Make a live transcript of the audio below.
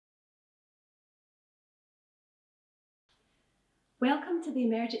Welcome to the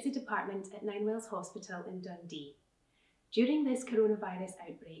Emergency Department at Ninewells Hospital in Dundee. During this coronavirus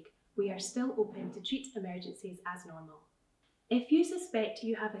outbreak, we are still open to treat emergencies as normal. If you suspect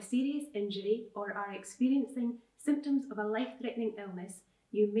you have a serious injury or are experiencing symptoms of a life-threatening illness,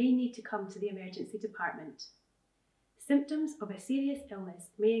 you may need to come to the Emergency Department. Symptoms of a serious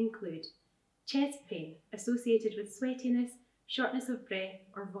illness may include chest pain associated with sweatiness, shortness of breath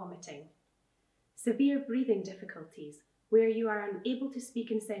or vomiting, severe breathing difficulties where you are unable to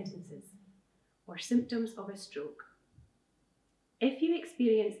speak in sentences, or symptoms of a stroke. If you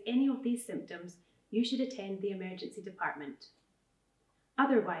experience any of these symptoms, you should attend the emergency department.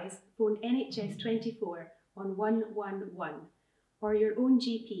 Otherwise, phone NHS 24 on 111 or your own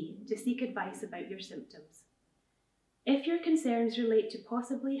GP to seek advice about your symptoms. If your concerns relate to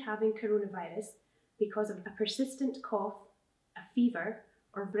possibly having coronavirus because of a persistent cough, a fever,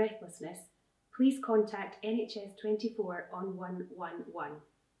 or breathlessness, please contact NHS 24 on 111.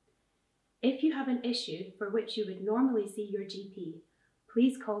 If you have an issue for which you would normally see your GP,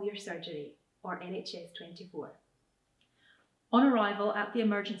 please call your surgery or NHS 24. On arrival at the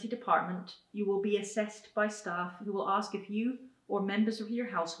emergency department, you will be assessed by staff who will ask if you or members of your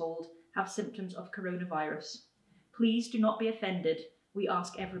household have symptoms of coronavirus. Please do not be offended. We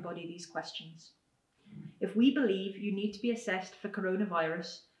ask everybody these questions. If we believe you need to be assessed for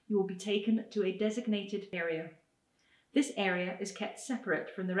coronavirus, you will be taken to a designated area. This area is kept separate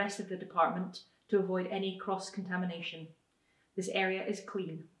from the rest of the department to avoid any cross-contamination. This area is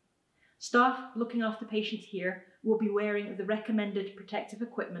clean. Staff looking after patients here will be wearing the recommended protective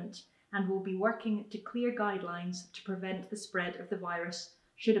equipment and will be working to clear guidelines to prevent the spread of the virus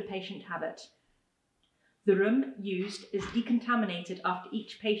should a patient have it. The room used is decontaminated after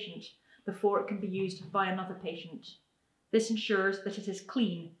each patient before it can be used by another patient. This ensures that it is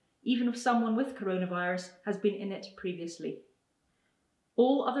clean, even if someone with coronavirus has been in it previously.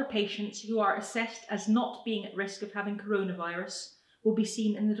 All other patients who are assessed as not being at risk of having coronavirus will be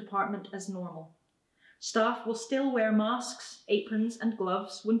seen in the department as normal. Staff will still wear masks, aprons and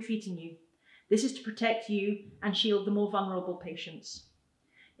gloves when treating you. This is to protect you and shield the more vulnerable patients.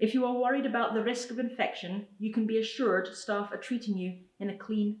 If you are worried about the risk of infection, you can be assured staff are treating you in a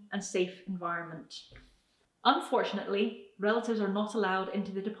clean and safe environment. Unfortunately, relatives are not allowed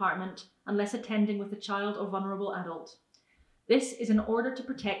into the department unless attending with a child or vulnerable adult. This is in order to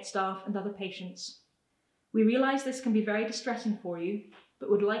protect staff and other patients. We realise this can be very distressing for you, but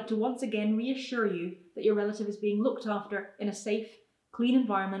would like to once again reassure you that your relative is being looked after in a safe, clean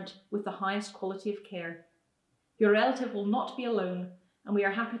environment with the highest quality of care. Your relative will not be alone, and we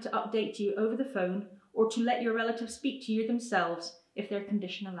are happy to update you over the phone or to let your relative speak to you themselves if their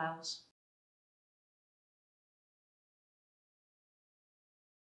condition allows.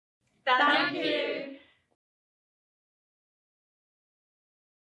 Thank you.